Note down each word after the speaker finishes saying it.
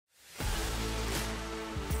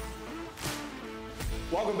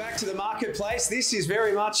Welcome back to the Marketplace. This is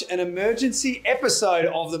very much an emergency episode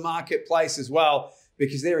of the Marketplace as well,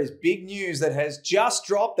 because there is big news that has just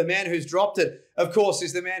dropped. The man who's dropped it, of course,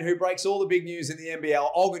 is the man who breaks all the big news in the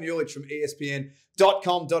NBL, Olgun Uluc from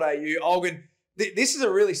ESPN.com.au. Olgun, this is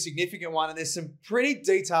a really significant one, and there's some pretty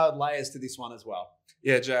detailed layers to this one as well.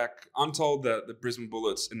 Yeah, Jack, I'm told that the Brisbane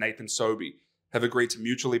Bullets and Nathan Sobey have agreed to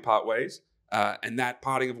mutually part ways, and that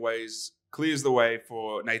parting of ways clears the way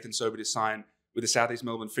for Nathan Sobey to sign with the South East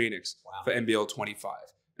Melbourne Phoenix for NBL 25.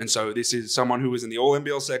 And so this is someone who was in the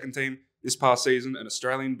All-NBL second team this past season, an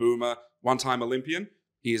Australian boomer, one-time Olympian.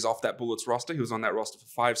 He is off that Bullets roster. He was on that roster for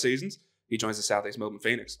 5 seasons. He joins the South East Melbourne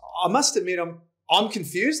Phoenix. I must admit, I'm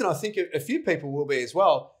confused, and I think a few people will be as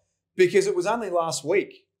well, because it was only last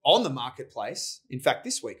week on the Marketplace, in fact,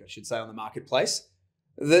 this week, I should say, on the Marketplace,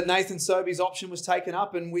 that Nathan Sobey's option was taken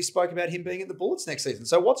up, and we spoke about him being at the Bullets next season.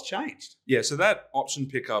 So what's changed? Yeah, so that option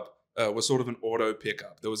pickup was sort of an auto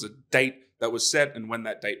pickup. There was a date that was set, and when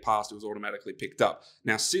that date passed, it was automatically picked up.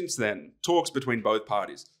 Now, since then, talks between both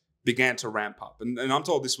parties began to ramp up. And I'm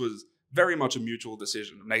told this was very much a mutual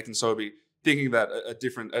decision of Nathan Sobey thinking that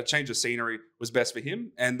a change of scenery was best for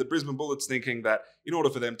him, and the Brisbane Bullets thinking that in order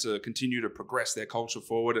for them to continue to progress their culture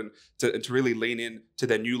forward and to really lean in to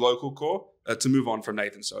their new local core, to move on from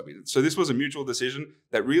Nathan Sobey. So this was a mutual decision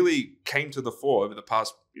that really came to the fore over the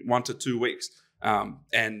past 1 to 2 weeks.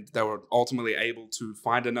 And they were ultimately able to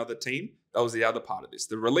find another team. That was the other part of this.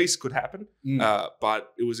 The release could happen,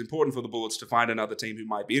 but it was important for the Bullets to find another team who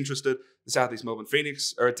might be interested. The South East Melbourne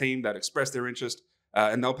Phoenix are a team that expressed their interest,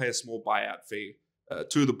 and they'll pay a small buyout fee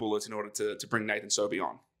to the Bullets in order to bring Do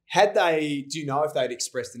you know if they'd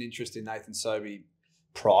expressed an interest in Nathan Sobey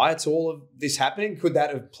prior to all of this happening? Could that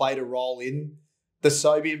have played a role in the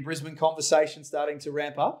Sobey and Brisbane conversation starting to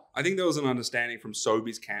ramp up? I think there was an understanding from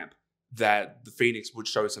Sobey's camp that the Phoenix would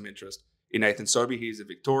show some interest in Nathan Sobey. He's a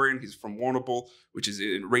Victorian. He's from Warrnambool, which is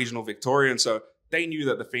in regional Victoria. And so they knew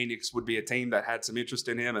that the Phoenix would be a team that had some interest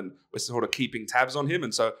in him and was sort of keeping tabs on him.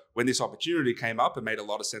 And so when this opportunity came up, it made a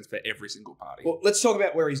lot of sense for every single party. Well, let's talk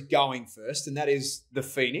about where he's going first, and that is the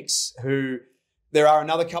Phoenix, who there are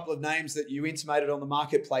another couple of names that you intimated on the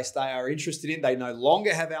Marketplace they are interested in. They no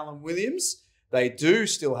longer have Alan Williams. They do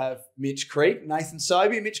still have Mitch Creek, Nathan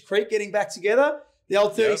Sobey, Mitch Creek getting back together. The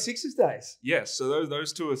old 36ers days. Yes, so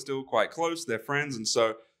those two are still quite close. They're friends, and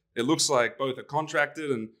so it looks like both are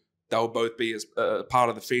contracted, and they'll both be as part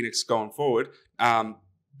of the Phoenix going forward.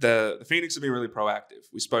 The Phoenix have been really proactive.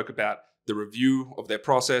 We spoke about the review of their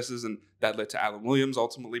processes, and that led to Alan Williams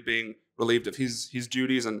ultimately being relieved of his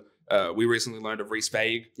duties, and we recently learned of Reece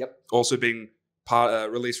Faig also being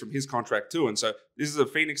released from his contract too. And so this is a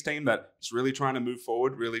Phoenix team that is really trying to move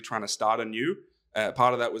forward, really trying to start anew.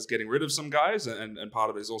 Part of that was getting rid of some guys, and part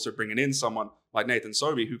of it is also bringing in someone like Nathan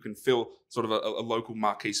Sobey who can fill sort of a local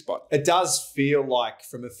marquee spot. It does feel like,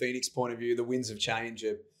 from a Phoenix point of view, the winds of change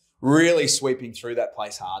are really sweeping through that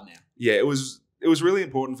place hard now. Yeah, it was really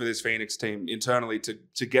important for this Phoenix team internally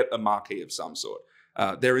to get a marquee of some sort.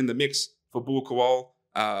 They're in the mix for Bull Kowal.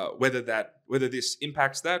 Whether this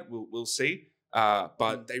impacts that, we'll see.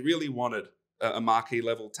 But they really wanted a marquee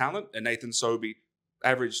level talent, and Nathan Sobey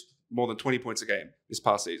averaged more than 20 points a game this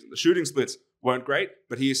past season. The shooting splits weren't great,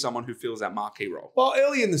 but he is someone who fills that marquee role. Well,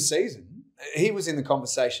 early in the season, he was in the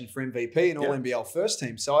conversation for MVP and All-NBL first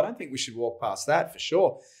team, so I don't think we should walk past that for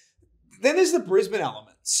sure. Then there's the Brisbane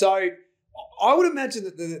element. So I would imagine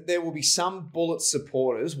that there will be some Bullets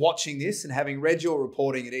supporters watching this and having read your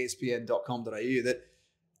reporting at ESPN.com.au that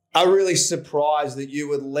are really surprised that you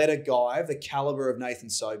would let a guy of the caliber of Nathan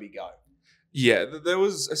Sobey go. Yeah, there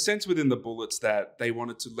was a sense within the Bullets that they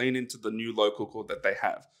wanted to lean into the new local core that they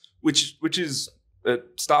have, which it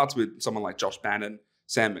starts with someone like Josh Bannon,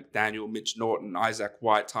 Sam McDaniel, Mitch Norton, Isaac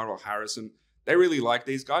White, Tyrell Harrison. They really liked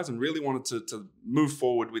these guys and really wanted to move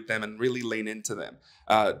forward with them and really lean into them.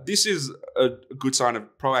 This is a good sign of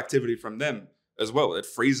proactivity from them as well. It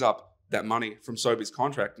frees up that money from Sobey's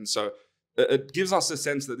contract. And so it gives us a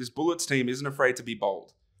sense that this Bullets team isn't afraid to be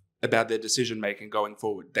bold about their decision-making going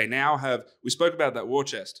forward. They now have, we spoke about that war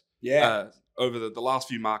chest over the last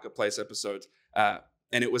few Marketplace episodes,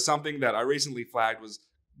 and it was something that I recently flagged was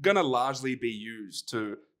going to largely be used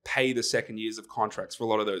to pay the second years of contracts for a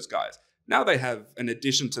lot of those guys. Now they have an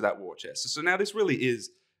addition to that war chest. So now this really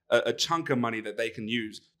is a chunk of money that they can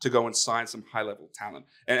use to go and sign some high-level talent.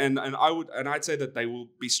 And I'd say that they will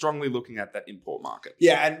be strongly looking at that import market.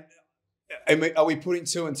 Yeah, and are we putting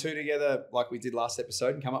 2 and 2 together like we did last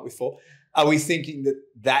episode and come up with 4? Are we thinking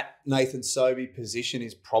that Nathan Sobey position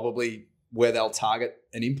is probably where they'll target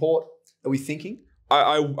an import? Are we thinking?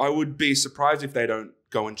 I would be surprised if they don't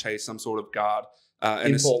go and chase some sort of guard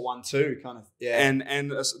And import 1-2 kind of,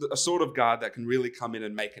 and a sort of guard that can really come in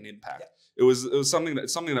and make an impact. It was something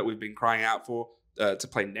that we've been crying out for to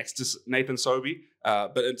play next to Nathan Sobey,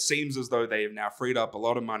 but it seems as though they have now freed up a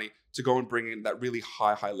lot of money to go and bring in that really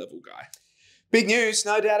high level guy. Big news,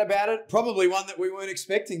 no doubt about it. Probably one that we weren't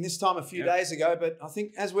expecting this time a few days ago, but I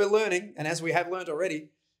think as we're learning, and as we have learned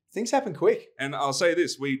already, things happen quick. And I'll say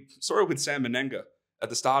this, we saw it with Sam Menenga at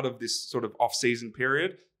the start of this sort of off-season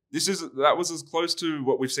period. That was as close to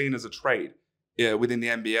what we've seen as a trade within the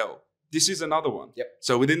NBL. This is another one. Yep.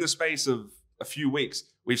 So within the space of a few weeks,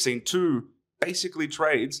 we've seen 2 basically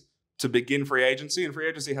trades to begin free agency, and free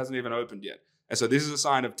agency hasn't even opened yet. And so this is a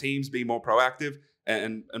sign of teams being more proactive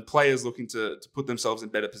and players looking to put themselves in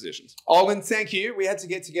better positions. Olgun, thank you. We had to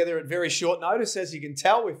get together at very short notice. As you can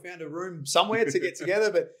tell, we found a room somewhere to get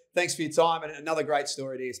together, but thanks for your time and another great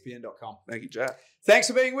story at ESPN.com. Thank you, Jack. Thanks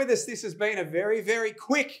for being with us. This has been a very, very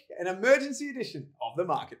quick and emergency edition of The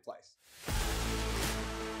Marketplace.